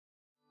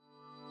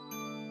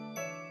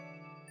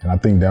And I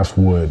think that's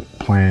what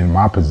playing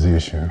my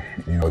position,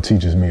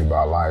 teaches me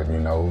about life.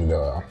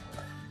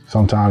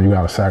 Sometimes you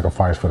got to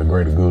sacrifice for the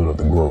greater good of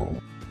the group.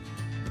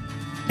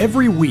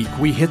 Every week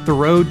we hit the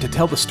road to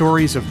tell the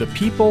stories of the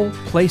people,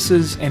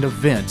 places, and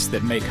events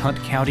that make Hunt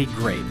County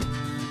great.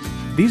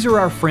 These are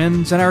our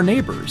friends and our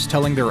neighbors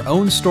telling their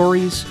own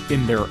stories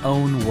in their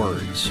own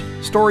words.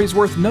 Stories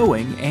worth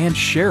knowing and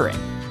sharing.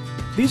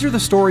 These are the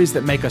stories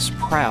that make us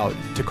proud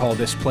to call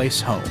this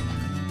place home.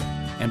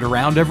 And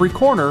around every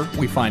corner,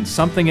 we find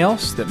something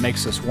else that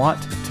makes us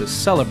want to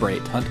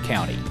celebrate Hunt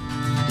County.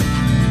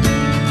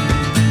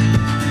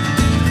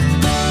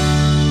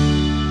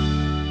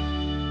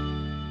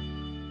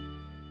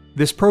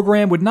 This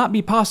program would not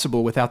be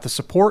possible without the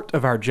support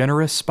of our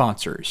generous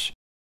sponsors.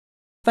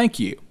 Thank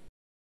you.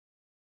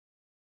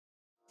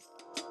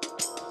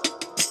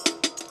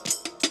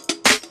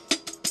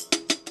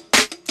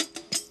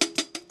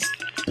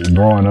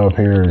 Growing up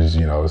here is,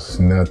 it's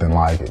nothing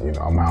like it.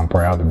 I'm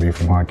proud to be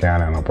from Hunt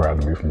County and I'm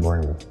proud to be from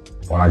Greenville.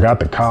 When I got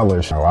to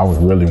college, I was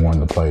really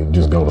wanting to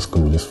just go to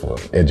school just for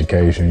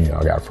education.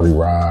 I got free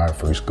ride,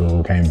 free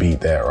school, can't beat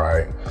that,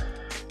 right?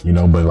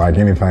 But like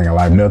anything in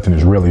life, nothing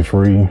is really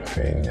free.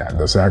 And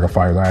the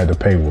sacrifice I had to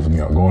pay was,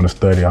 going to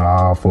study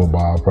hall,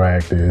 football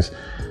practice.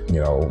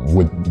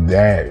 With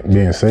that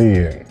being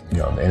said, the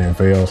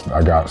NFL,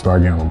 I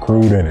started getting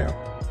recruited, and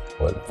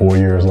 4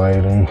 years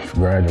later,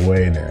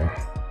 graduated, and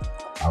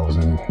I was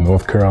in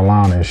North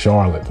Carolina and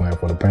Charlotte playing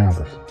for the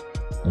Panthers.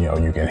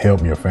 You can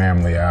help your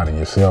family out and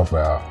yourself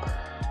out,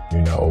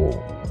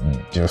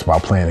 just by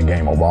playing the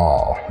game of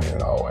ball,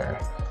 and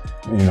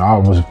I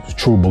was a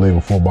true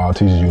believer football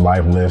teaches you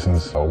life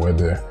lessons,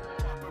 whether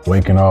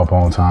waking up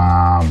on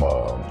time,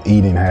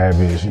 eating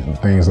habits,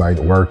 things like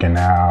working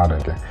out.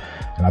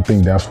 And I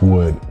think that's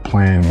what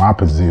playing my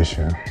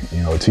position,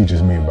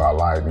 teaches me about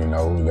life.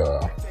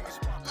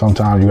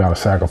 Sometimes you got to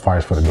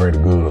sacrifice for the greater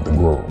good of the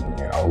group,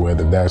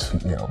 whether that's,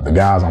 the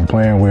guys I'm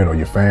playing with or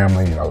your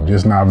family,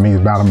 just not me,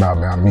 it's about me.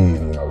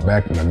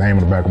 The name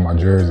on the back of my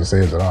jersey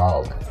says it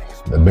all.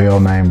 The Bell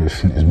name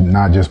is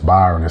not just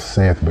Byron, it's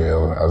Seth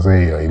Bell,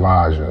 Isaiah,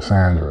 Elijah,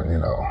 Sandra,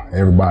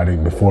 everybody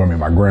before me,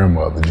 my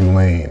grandmother,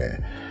 Julene,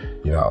 and,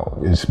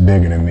 it's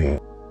bigger than me.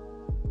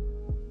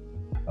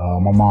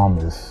 My mom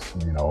is,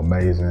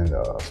 amazing.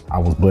 I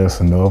was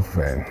blessed enough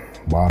and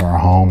bought her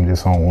home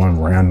just on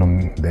one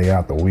random day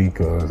out the week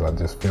because I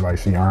just feel like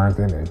she earned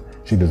it and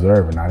she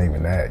deserved it, not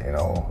even that,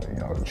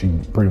 She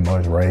pretty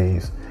much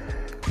raised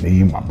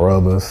me, my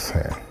brothers,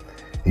 and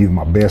even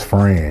my best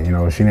friend. She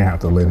didn't have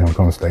to let him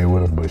come stay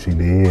with us, but she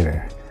did,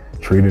 and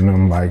treated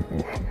him like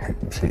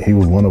he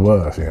was one of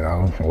us,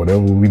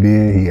 Whatever we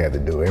did, he had to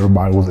do.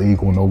 Everybody was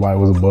equal, nobody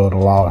was above the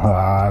law in her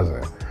eyes.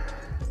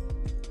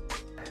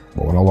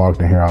 But when I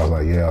walked in here, I was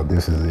like, yeah,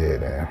 this is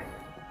it, and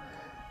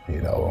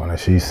and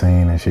she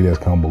seen it, she just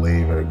couldn't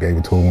believe it. I gave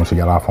it to her when she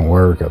got off from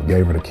work. I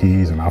gave her the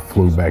keys and I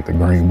flew back to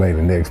Green Bay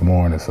the next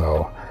morning.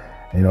 So,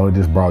 it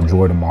just brought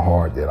joy to my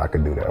heart that I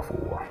could do that for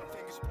her.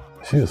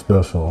 She's a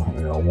special,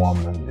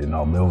 woman,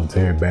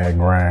 military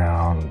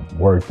background,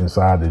 worked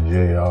inside the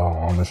jail,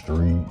 on the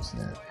streets.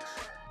 And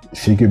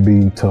she could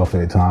be tough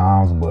at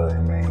times, but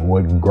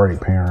what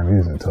great parent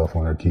isn't tough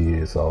on her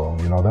kids? So,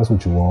 that's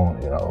what you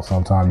want.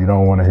 Sometimes you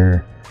don't want to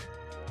hear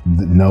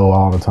no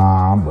all the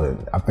time, but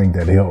I think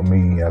that helped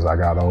me as I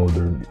got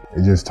older.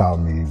 It just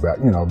taught me about,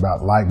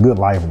 about good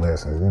life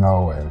lessons, and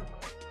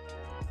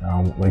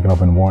waking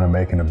up in the morning,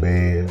 making a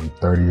bed,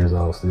 30 years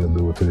old, still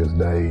do it to this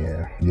day.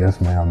 And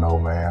yes, ma'am, no,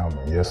 ma'am,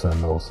 and yes, sir,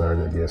 no,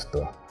 sir.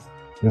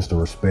 Just the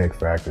respect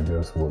factor,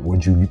 just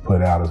what you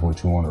put out is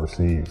what you want to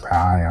receive.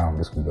 How I am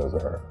is because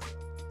of her.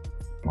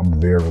 I'm a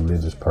very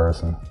religious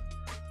person.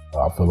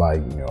 I feel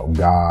like,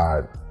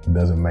 God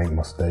doesn't make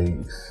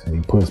mistakes. He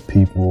puts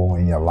people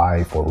in your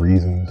life for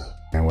reasons.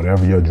 And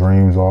whatever your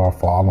dreams are,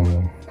 follow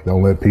them.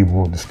 Don't let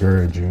people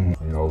discourage you.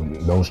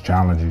 Those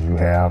challenges you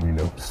have,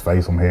 just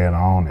face them head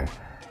on and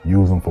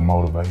use them for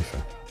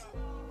motivation.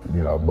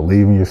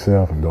 Believe in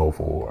yourself and go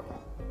for it.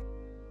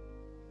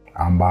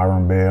 I'm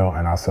Byron Bell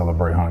and I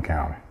celebrate Hunt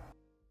County.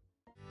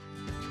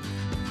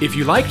 If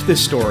you liked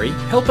this story,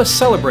 help us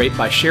celebrate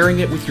by sharing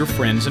it with your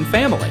friends and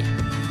family.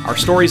 Our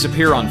stories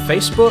appear on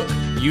Facebook,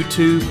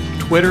 YouTube,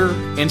 Twitter,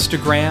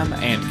 Instagram,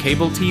 and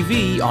cable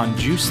TV on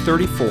Juice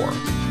 34.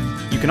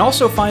 You can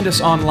also find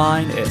us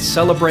online at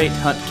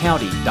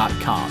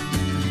celebratehuntcounty.com.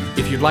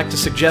 If you'd like to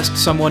suggest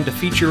someone to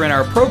feature in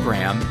our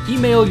program,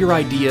 email your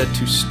idea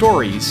to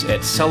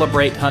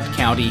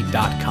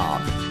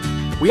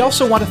stories@celebratehuntcounty.com. We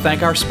also want to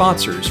thank our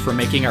sponsors for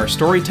making our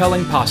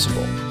storytelling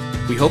possible.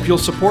 We hope you'll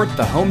support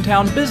the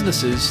hometown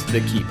businesses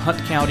that keep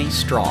Hunt County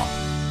strong.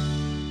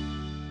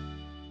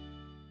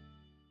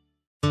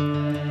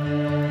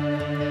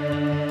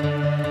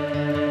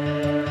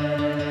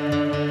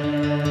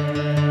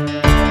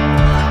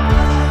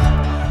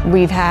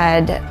 We've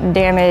had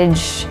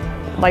damage,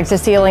 like the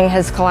ceiling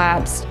has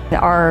collapsed.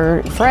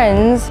 Our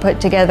friends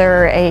put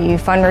together a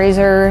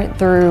fundraiser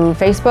through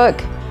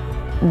Facebook.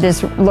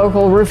 This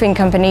local roofing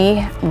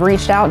company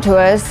reached out to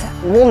us.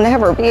 We'll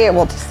never be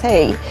able to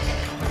say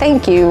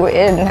thank you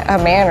in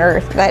a manner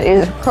that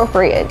is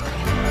appropriate.